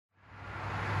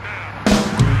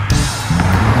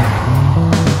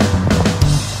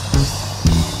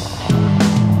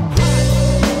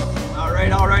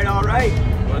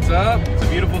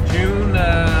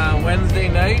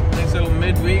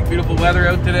weather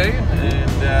out today,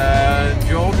 and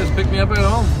Joel just picked me up at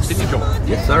home. Didn't you, Joel?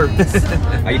 Yes, sir.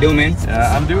 How you doing, man?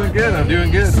 I'm doing good. I'm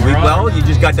doing good. Well, you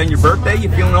just got done your birthday. You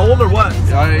feeling old or what?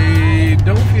 I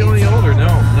don't feel any older. No.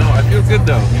 I feel good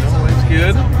though. You know, life's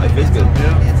good. Life is good.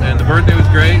 Yeah. And the birthday was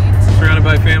great. Surrounded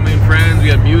by family and friends.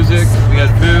 We got music. We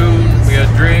got food. We got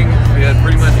drink. We had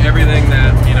pretty much everything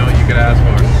that you could ask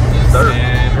for. Sir.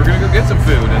 And we're gonna go get some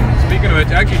food. And speaking of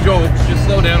which, actually, Joel, just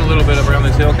slow down a little bit around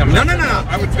this hill coming. No.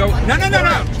 I would go. No.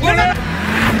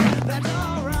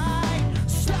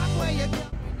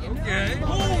 Okay.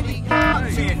 Holy crap,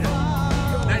 man.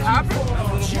 That happened? A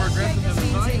little more aggressive than the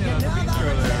sign on the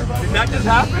bistro there. Did that just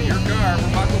happen? Your car,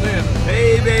 we're buckled in.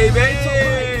 Hey, baby.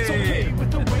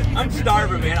 I'm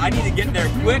starving, man. I need to get there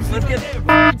quick. Let's get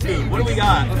food. What do we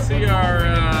got? Let's see our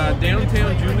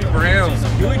downtown Julie Brown.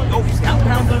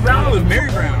 Downtown Julie Brown? It was Mary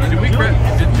Brown.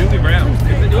 Did Julie Brown?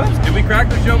 Did we crack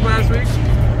the joke last week?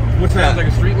 What's that? Sounds like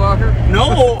a street locker?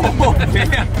 No! Oh,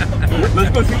 damn.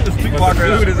 Let's go see what the street locker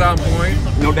The food is on point.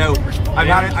 No doubt. I've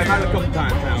had it a couple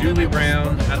times now. Julie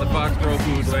Brown at the Foxboro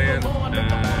Foodland.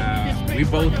 We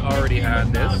both already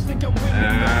had this.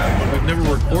 But we've never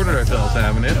recorded ourselves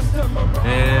having it.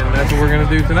 And that's what we're going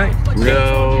to do tonight.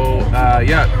 So,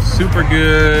 yeah, super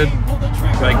good.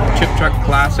 Like chip truck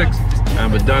classics,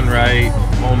 but done right.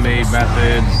 Homemade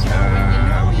methods.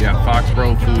 Yeah,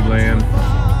 Foxboro Foodland.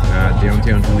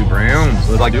 Downtown Julie Brown.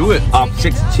 So let's do it. Up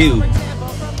 6'2".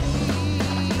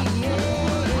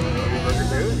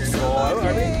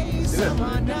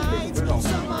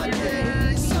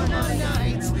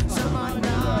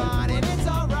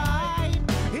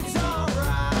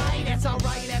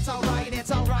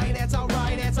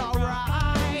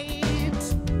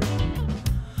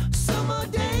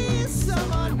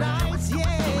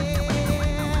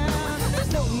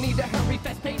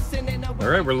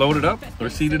 Alright, we're loaded up. We're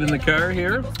seated in the car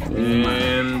here.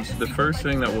 And the first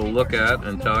thing that we'll look at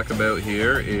and talk about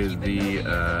here is the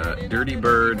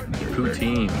Dirtybird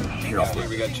poutine.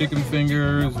 We got chicken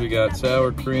fingers, we got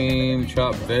sour cream,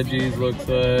 chopped veggies looks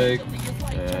like,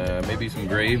 maybe some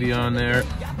gravy on there.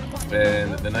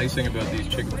 And the nice thing about these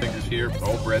chicken fingers here,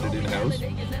 all breaded in-house.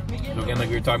 So again, like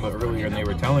we were talking about earlier, and they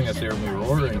were telling us there when we were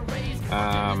ordering,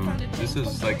 this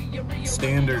is like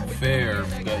standard fare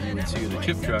that you would see in a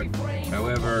chip truck.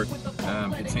 However,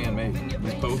 it's handmade.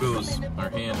 These pogos are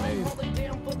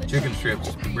handmade. Chicken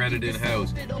strips, breaded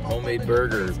in-house. Homemade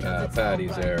burger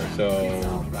patties there. So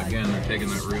again, they're taking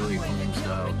that really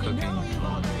home-style cooking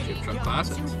on chip truck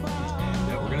classics.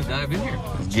 And we're gonna dive in here.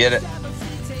 Let's get it.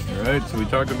 Alright, so we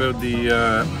talked about the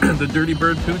the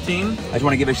Dirtybird poutine. I just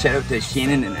want to give a shout out to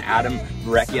Shannon and Adam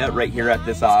Breccia right here at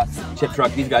this chip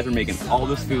truck. These guys are making all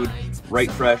this food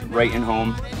right fresh, right in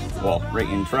home, well, right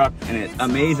in truck, and it's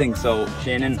amazing. So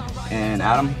Shannon and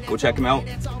Adam, go check them out.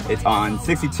 It's on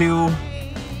 62,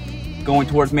 going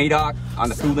towards Madoc on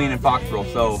the food lane in Foxboro.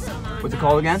 So what's it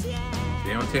called again?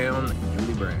 Downtown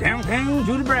Julie Brown. Downtown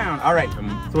Julie Brown. All right. So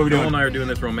what are we doing? Joel and I are doing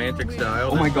this romantic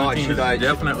style. Oh my God! Should I?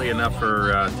 Definitely enough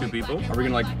for 2 people. Are we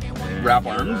gonna like wrap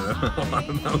arms? I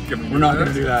don't know. We're not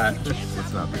gonna do that.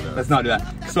 Let's not do that. Let's not do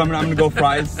that. So I'm gonna go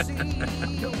fries.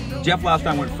 Jeff last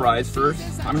time went fries first.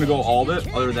 I'm gonna go all of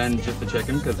it, other than just the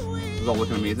chicken, because it's all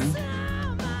looking amazing.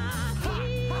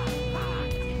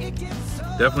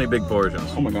 Definitely big portions.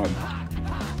 Oh my God.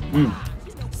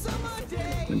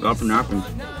 Thank God for napkins.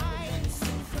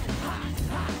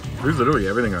 There's literally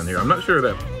everything on here. I'm not sure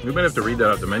that we might have to read that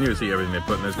off the menu to see everything they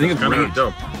put in this. I think it's ranch.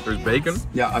 Dope. There's bacon.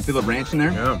 Yeah, I feel the ranch in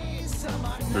there. Yeah.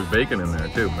 There's bacon in there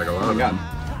too, like a lot Oh of my it. God.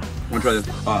 Want to try this?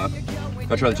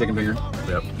 I'll try the chicken finger.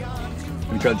 Yep.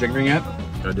 Have you tried the chicken finger yet?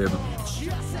 I did.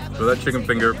 So that chicken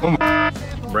finger,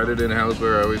 breaded in house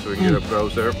where always, so we can get up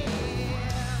close there.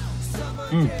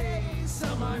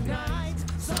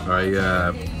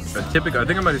 I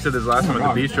think I might have said this last time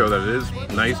at the bistro that it is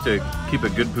nice to keep a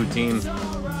good poutine,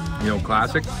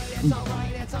 classic.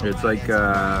 It's like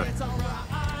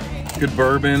good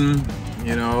bourbon,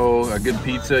 a good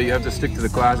pizza. You have to stick to the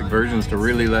classic versions to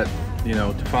really to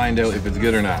find out if it's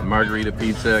good or not. Margarita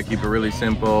pizza, keep it really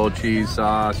simple. Cheese,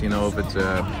 sauce, if it's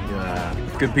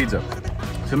good pizza.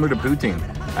 Similar to poutine.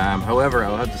 However,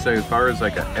 I'll have to say, as far as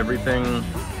like everything,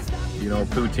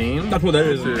 poutine. That's what that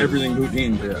is, everything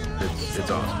poutine. Yeah, it's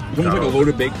awesome. It's almost like a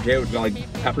loaded baked potato with like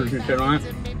peppers and shit on it.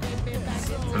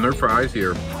 And their fries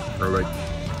here are like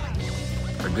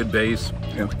a good base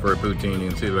for a poutine. You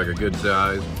can see like a good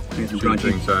size, nice and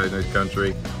crunchy size, nice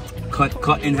country.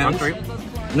 Cut in house.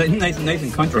 Nice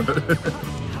and country.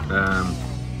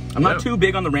 I'm not too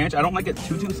big on the ranch. I don't like it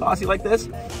too saucy like this.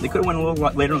 They could have went a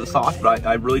little later on the sauce, but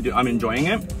I really do. I'm enjoying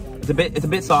it. It's a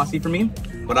bit saucy for me,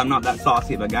 but I'm not that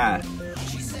saucy of a guy.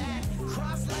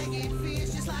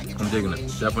 I'm digging it.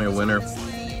 Definitely a winner.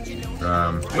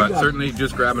 But certainly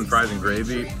just grabbing fries and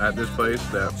gravy at this place,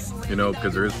 that, you know,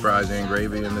 because there is fries and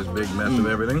gravy in this big mess of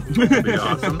everything, would be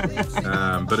awesome.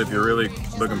 But if you're really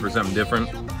looking for something different,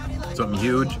 something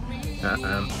huge,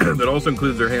 that also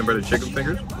includes their hand-breaded chicken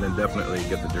fingers, then definitely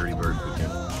get the Dirtybird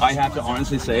poutine. I have to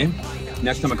honestly say,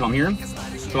 next time I come here,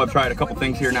 so I've tried a couple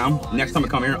things here now. Next time I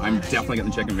come here, I'm definitely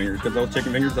getting the chicken fingers, because those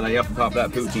chicken fingers that I have on top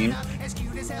of that poutine,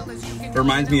 it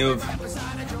reminds me of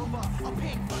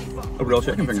a real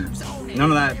chicken finger. None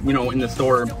of that, you know, in the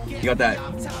store, you got that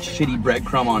shitty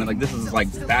breadcrumb on it. Like, this is like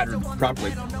battered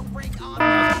properly.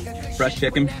 Fresh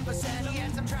chicken.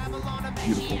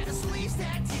 Beautiful.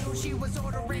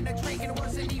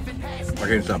 I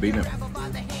can't stop eating it.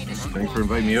 Thanks for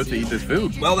inviting me out to eat this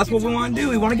food. Well, that's what we want to do.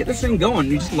 We want to get this thing going.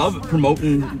 We just love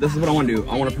promoting. This is what I want to do.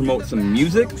 I want to promote some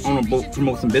music. I want to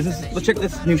promote some business. Let's check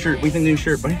this new shirt. What do you think of the new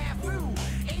shirt, buddy?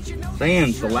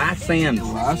 Sam's, the last Sam's. The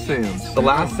last Sam's. The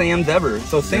last Sam's ever.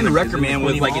 So Sam the Record Man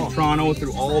was like in Toronto,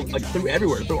 through all, like through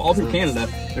everywhere, all through Canada.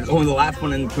 There's only the last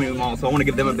one in Community Mall, so I want to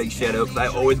give them a big shout out, because I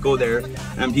always go there,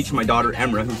 and I'm teaching my daughter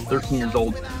Emra, who's 13 years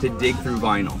old, to dig through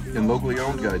vinyl. And locally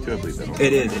owned guy too, I believe that.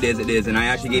 It is, and I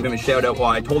actually gave him a shout out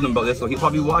while I told him about this, so he'll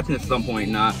probably be watching this at some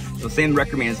point. And, so Sam the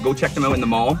Record Man, go check them out in the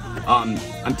mall.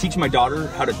 I'm teaching my daughter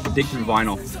how to dig through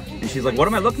vinyl. And she's like, what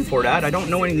am I looking for, Dad? I don't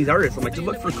know any of these artists. I'm like, just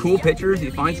look for cool pictures.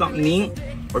 You find something neat,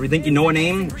 or if you think you know a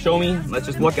name, show me. Let's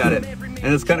just look at it.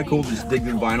 And it's kind of cool to just dig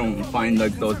through vinyl and find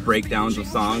like those breakdowns of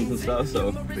songs and stuff. So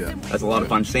yeah, that's a lot of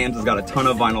fun. Sam's has got a ton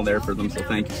of vinyl there for them, so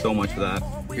thank you so much for that.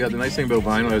 Yeah, the nice thing about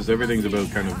vinyl is everything's about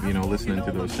kind of, you know, listening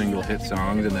to those single hit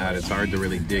songs, and that it's hard to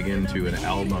really dig into an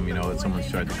album, you know, that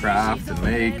someone's tried to craft and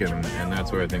make, and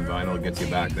that's where I think vinyl gets you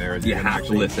back there. You have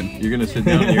to listen. You're going to sit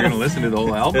down and you're going to listen to the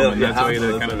whole album, and that's the way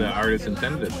the kind of the artist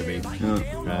intended it to be.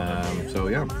 Yeah. So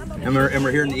yeah. And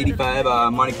we're here in the 85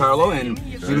 Monte Carlo, and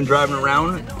we've been driving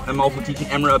around. I'm also teaching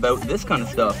Emra about this kind of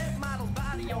stuff.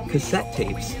 Cassette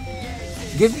tapes.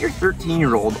 Give your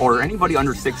 13-year-old or anybody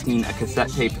under 16 a cassette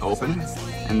tape to open,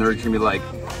 and they're gonna be like,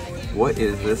 what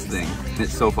is this thing? And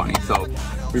it's so funny. So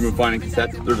we've been finding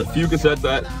cassettes. There's a few cassettes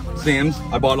at Sam's.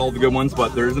 I bought all the good ones,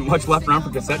 but there isn't much left around for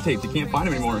cassette tapes. You can't find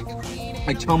them anymore.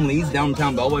 Like Chum Lee's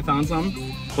downtown Bellevue, I found some.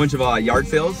 A bunch of yard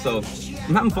sales, so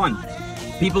I'm having fun.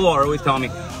 People are always telling me,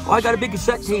 oh, I got a big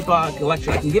cassette tape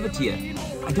collection, I can give it to you.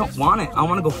 I don't want it. I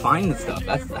want to go find the stuff.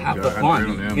 That's half the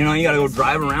fun. Yeah. You know, you got to go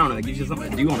drive around, and it gives you something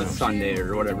to do on a Sunday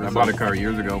or whatever. I bought a car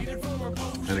years ago,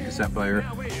 had a cassette player,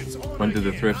 went to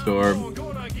the thrift store,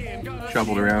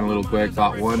 shuffled around a little quick,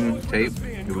 bought one tape.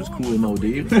 It was Cool Mo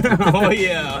D. Oh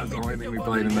yeah. That's the only thing we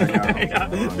played in that car.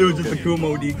 Yeah. It was just a Cool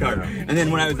Mo D car. Yeah. And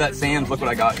then when I was at Sam's, look what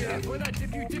I got.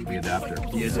 The adapter.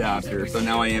 The adapter. So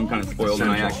now I am kind of spoiled,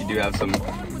 and I actually do have some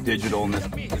digital in this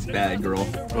bag, girl.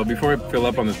 Well, before we fill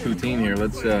up on this poutine here,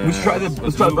 let's try the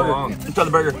burger. Let's try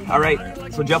the burger. All right.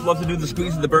 So Jeff loves to do the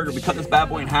squeeze of the burger. We cut this bad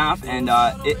boy in half, and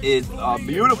it is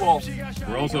beautiful.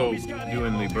 We're also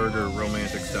doing the burger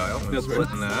romantic style. That's right.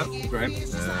 That's right.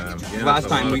 Yeah, last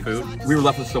time we were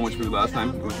left with so much food last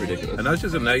time. It was ridiculous. And that's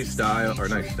just a nice size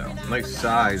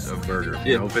of burger. Yeah.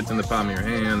 You know, fits in the palm of your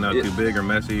hand, not too big or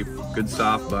messy. Good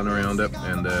soft bun around it,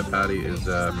 and the patty is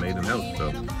made in house. So,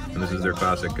 and this is their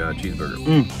classic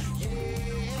cheeseburger.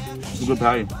 It's a good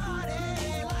patty.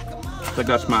 It's like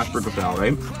that smash burger style,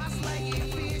 right?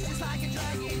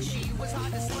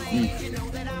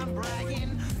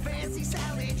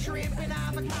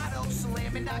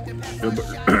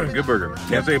 Good burger.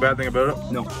 Can't say a bad thing about it.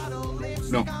 No.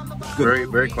 Good.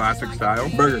 Very classic style.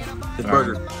 Burger. It's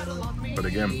burger. But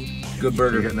again, good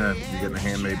burger. You're getting a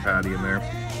handmade patty in there.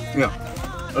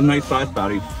 Yeah, a nice size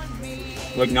patty.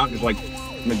 Like not just like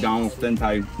McDonald's thin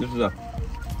patty. This is a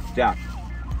stack.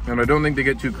 And I don't think they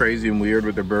get too crazy and weird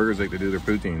with their burgers like they do their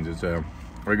poutines. It's a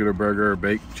regular burger,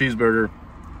 cheeseburger,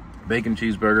 bacon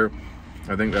cheeseburger.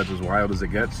 I think that's as wild as it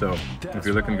gets. So if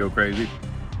you're looking to go crazy,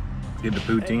 get the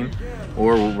poutine.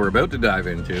 Or what we're about to dive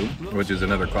into, which is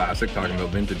another classic, talking about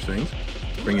vintage things,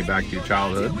 bring you back to your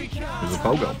childhood, is a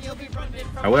pogo.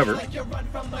 However,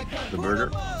 the burger,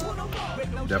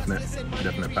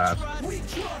 definite pass.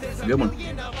 Good one.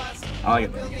 I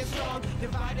like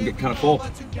it. You get kind of full.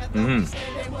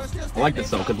 I like this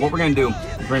though, because what we're gonna do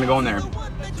is we're gonna go in there.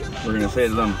 We're gonna say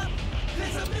to them,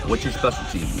 what's your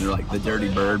specialty? And they're like, the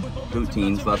Dirtybird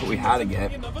poutine, so that's what we had to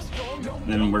get. And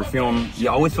then we're feeling, you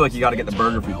always feel like you gotta get the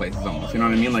burger from places almost, you know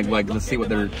what I mean? Like to see what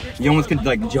you almost could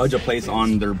like judge a place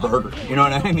on their burger, you know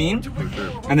what I mean?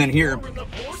 Sure. And then here,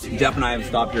 Jeff and I have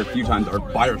stopped here a few times, or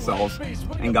by ourselves,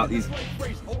 and got these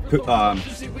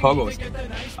pogos.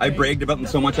 I bragged about them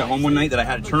so much at home one night that I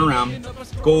had to turn around,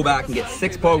 go back and get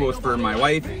 6 pogos for my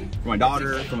wife, for my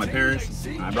daughter, for my parents.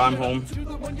 And I brought them home,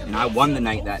 and I won the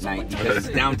night that night because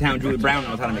downtown Julie Brown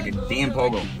knows how to make a damn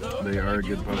pogo. They are a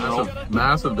good pogo.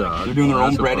 Massive dog. They're doing their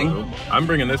own breading. Pogo. I'm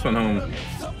bringing this one home.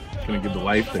 Gonna give the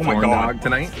wife the corn dog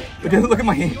tonight. Look at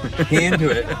my hand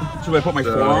to it. Should I put my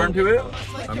forearm to it?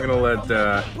 I'm gonna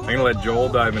let Joel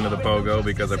dive into the pogo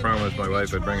because I promised my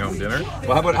wife I'd bring home dinner.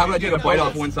 Well, how about I take a bite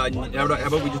off one side? How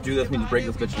about we just do this and we just break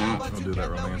this bitch in half? We'll do that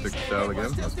romantic style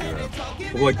again. Let's do that.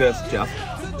 We'll go like this, Jeff.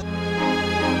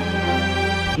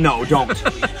 No, don't.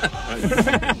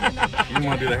 You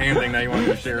want to do the hand thing now, you want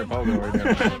to share a pogo right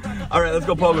now. Alright, let's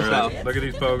go pogo style. Look at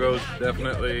these pogos,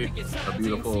 definitely a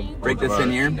beautiful. Break this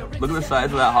in here. Look at the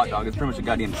size of that hot dog. It's pretty much a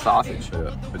goddamn sausage.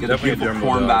 Yeah. Get a beautiful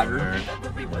corn batter. Yeah.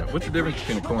 What's the difference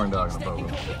between a corn dog and a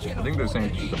pogo? I think they're the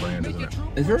same, just the brand, isn't it?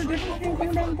 Is there a difference between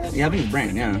corn dog and pogo? Yeah, I think it's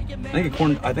brand, yeah.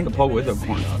 I think a pogo is a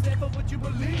corn dog.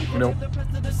 No.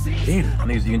 Damn.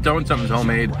 You can tell when something's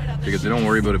homemade because they don't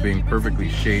worry about it being perfectly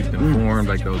shaped and formed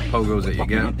like those pogos that you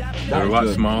get. They're a lot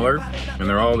smaller and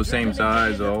they're all the same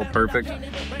size, all perfect.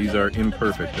 These are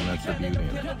imperfect, and that's the beauty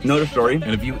in it. Another story.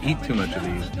 And if you eat too much of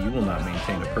these, you will not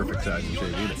maintain a perfect size and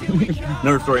shape either.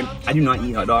 Another story. I do not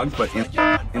eat hot dogs, but in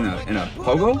a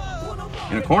pogo,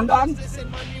 in a corn dog,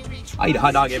 I eat a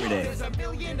hot dog every day.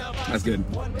 That's good.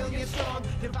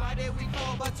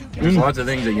 There's lots of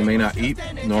things that you may not eat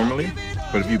normally,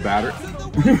 but if you batter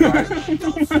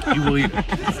it, you will eat it.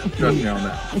 Trust me on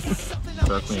that.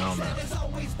 Trust me on that.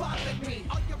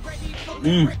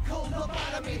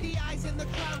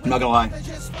 I'm not gonna lie,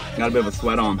 got a bit of a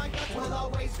sweat on.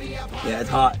 Yeah, it's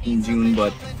hot in June,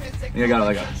 but I think I got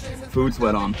like a food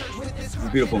sweat on. It's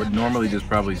beautiful. I would normally just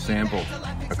probably sample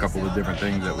a couple of different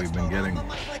things that we've been getting,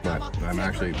 but I'm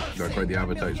actually got quite the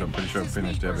appetite, so I'm pretty sure I've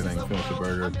finished everything. Finished the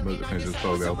burger, finished this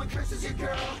pogo.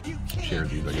 Shared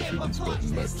these, I guess we've been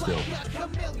splitting, but still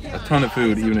a ton of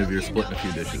food, even if you're splitting a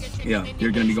few dishes. Yeah,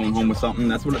 you're gonna be going home with something.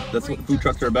 That's what food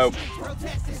trucks are about.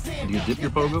 Do you dip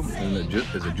your pogo?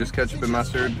 Is it just ketchup and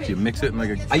mustard? Do you mix it in like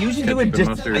a? I usually do it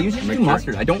just. I usually do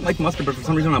mustard. I don't like mustard, but for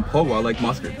some reason on a pogo I like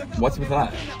mustard. What's with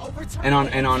that? And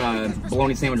on a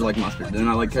bologna sandwich I like mustard. And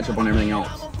I like ketchup on everything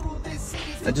else.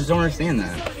 I just don't understand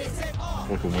that.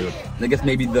 Weird. I guess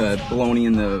maybe the bologna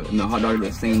and the hot dog are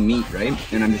the same meat, right?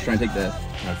 And I'm just trying to take the.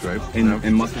 That's right.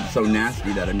 And mustard's so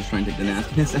nasty that I'm just trying to take the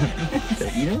nastiness out of it to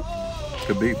eat it.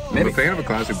 Could be. I'm a fan of a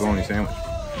classic bologna sandwich.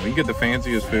 We can get the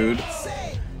fanciest food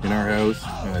in our house,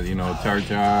 you know,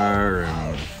 tartare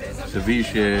and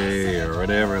ceviche or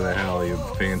whatever the hell you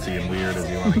fancy and weird as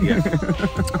you want to get.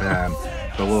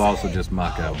 But we'll also just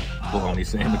mock a bologna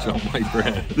sandwich on white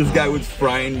bread. This guy was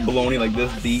frying bologna like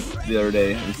this deep the other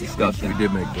day. It was disgusting. We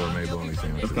did make gourmet bologna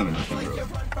sandwiches. That's kind of nothing, really. It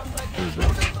was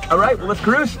nice. All right, well, let's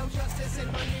cruise.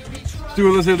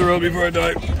 Stuart, let's hit the road before I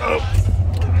die. Oh.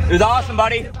 It was awesome,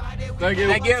 buddy. Thank you.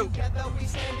 Thank you.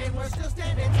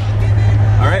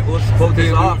 All right, well, let's close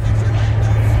this off.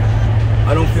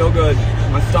 I don't feel good.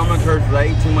 My stomach hurts because I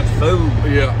ate too much food.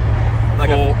 Yeah. Like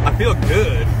I feel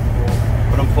good,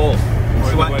 but I'm full.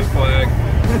 The white flag.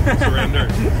 Surrender.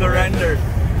 Surrender.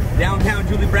 Downtown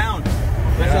Julie Brown.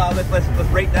 Let's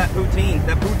rate that poutine.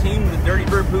 That poutine, the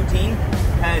Dirtybird poutine,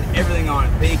 had everything on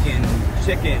it: bacon,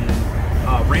 chicken,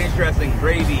 ranch dressing,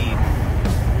 gravy.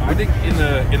 I think in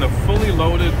the fully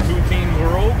loaded poutine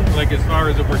world, like as far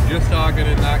as if we're just talking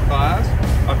in that class,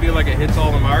 I feel like it hits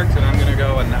all the marks, and I'm gonna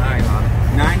go a 9 on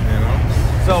it. 9? You know.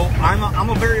 So I'm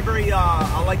a very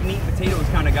I like meat and potatoes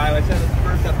kind of guy. Like I said in the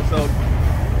first episode.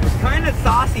 It's kind of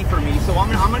saucy for me, so I'm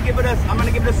gonna give it a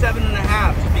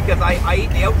 7.5 just because I ate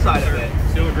the outside of it.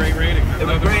 Still a great rating. It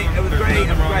was great. It was great. It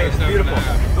was great. It was beautiful.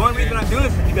 The only reason I'm doing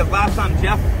this is because last time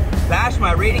Jeff bashed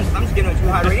my ratings. I'm just giving it too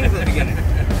high ratings at the beginning.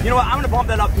 You know what? I'm gonna bump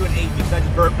that up to an 8 because I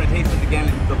just burped and I tasted it again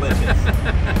and it's delicious.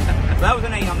 So that was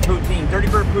an 8 on the poutine.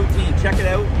 Dirtybird poutine. Check it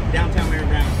out. Downtown Mary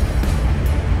Brown.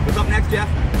 What's up next, Jeff?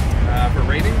 For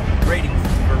rating? Ratings.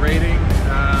 For rating,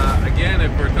 again, if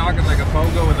we're talking like a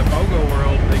pogo in the pogo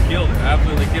world, they killed it.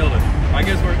 Absolutely killed it. I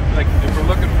guess we're like, if we're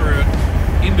looking for an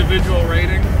individual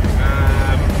rating,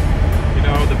 you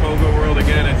know, the pogo world,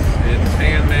 again, it's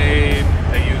handmade.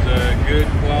 They use a good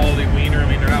quality wiener. I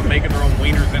mean, they're not making their own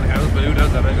wieners in-house, but who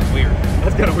does that? That's just weird.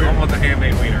 That's kind of weird. I don't want the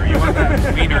handmade wiener. You want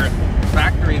that wiener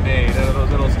factory made out of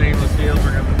those little stainless steel.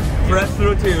 Press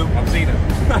through a tube. I've seen it.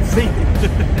 I've seen it.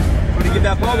 What do you give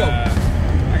that pogo?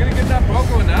 I'm gonna give that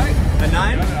pogo a 9. A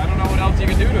 9? I don't know what else you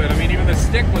can do to it. I mean, even the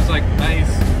stick was like nice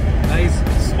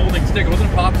holding stick. It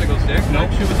wasn't a popsicle stick. No,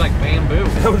 nope. She was like bamboo.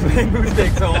 That was bamboo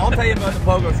stick. So I'll tell you about the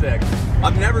pogo stick.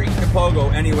 I've never eaten a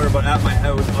pogo anywhere but at my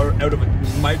house or out of a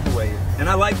microwave, and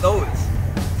I like those.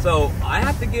 So I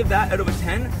have to give that out of a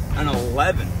 10 an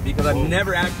 11 because I've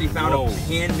never actually found a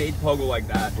handmade pogo like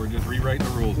that. We're just rewriting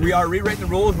the rules. We are rewriting the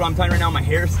rules, but I'm telling you right now, my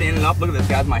hair's standing up. Look at this,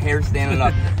 guys, my hair's standing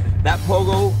up. That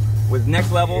pogo was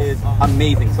next level, is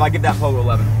amazing. So I give that pogo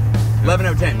 11. 11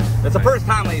 out of 10. That's the first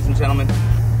time, ladies and gentlemen.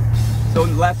 So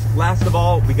last of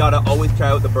all, we gotta always try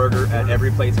out the burger at every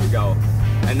place we go.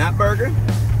 And that burger,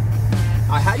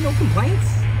 I had no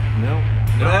complaints. No.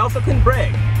 But I also couldn't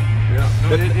brag. Yeah,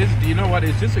 no, it is. You know what?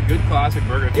 It's just a good classic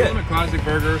burger. If you want a classic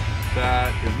burger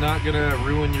that is not gonna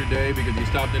ruin your day because you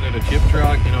stopped in at a chip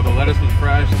truck, you know, the lettuce was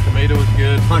fresh, the tomato was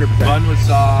good, 100%. bun was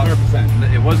soft,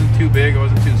 100%. It wasn't too big, it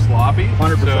wasn't too sloppy.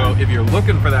 100%. So if you're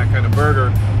looking for that kind of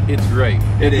burger, it's great.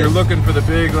 If you're looking for the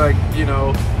big, like, you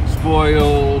know,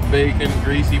 spoiled bacon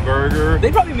greasy burger,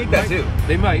 they probably make that too.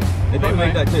 They might. They probably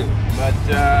make that too. But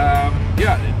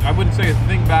yeah, I wouldn't say a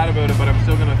thing bad about it, but I'm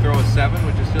still gonna throw a 7,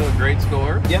 which is still a great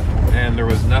score. Yep. And there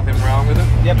was nothing wrong with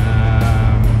it. Yep.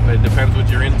 But it depends what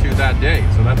you're into that day.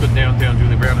 So that's what downtown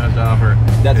Julie Brown has to offer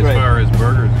as far as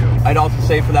burgers go. I'd also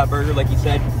say for that burger, like you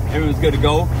said, everything was good to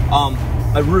go.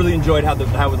 I really enjoyed how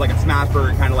it was like a smash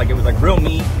burger, kind of like it was like real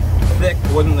meat, thick.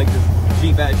 It wasn't like this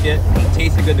cheap ass shit. And it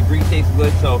tasted good. The grease tasted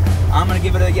good. So I'm gonna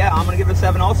give it a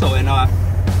 7 also. And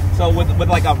so with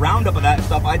like a roundup of that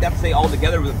stuff, I'd have to say all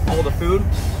together with all the food,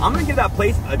 I'm gonna give that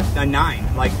place a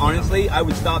 9. Like honestly, I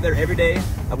would stop there every day.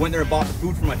 I went there and bought the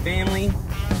food for my family.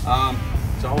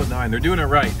 Solid 9. They're doing it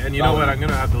right. And you know what? I'm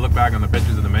going to have to look back on the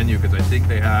pictures of the menu because I think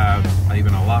they have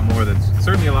even a lot more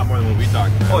certainly a lot more than what we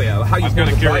talked about. Oh yeah, how you I'm kind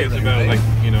of curious about, like,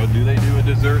 you know, do they do a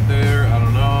dessert there? I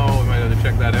don't know. We might have to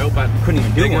check that out. But couldn't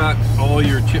even do they got all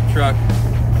your chip truck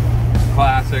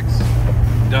classics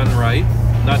done right.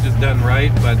 Not just done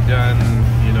right, but done,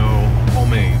 you know,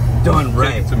 homemade. Done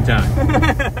right. Taking some time.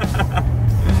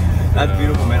 That's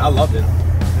beautiful, man. I loved it.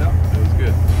 Yeah, it was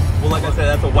good. Well, like I said,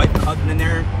 that's a wife and husband in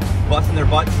there, busting their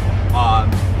butts,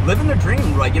 living their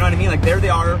dream, like, you know what I mean? Like, there they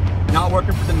are, not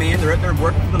working for the man, they're out there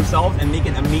working for themselves and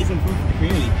making amazing food for the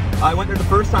community. I went there the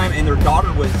first time, and their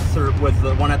daughter was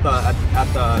the one at the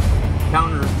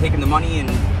counter taking the money and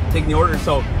taking the order.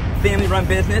 So, family-run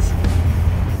business.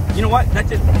 You know what? That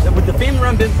just, with the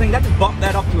family-run business thing, that just bumped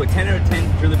that up to a 10 out of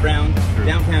 10. Julie Brown,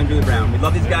 downtown Julie Brown. We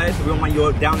love these guys, so we want you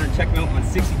to go down there and check them out on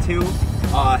 62,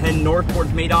 heading north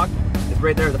towards Madoc.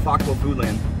 Right there at the Foxboro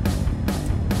Foodland.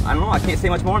 I don't know, I can't say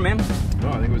much more, man. No,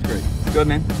 I think it was great. Good,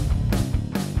 man.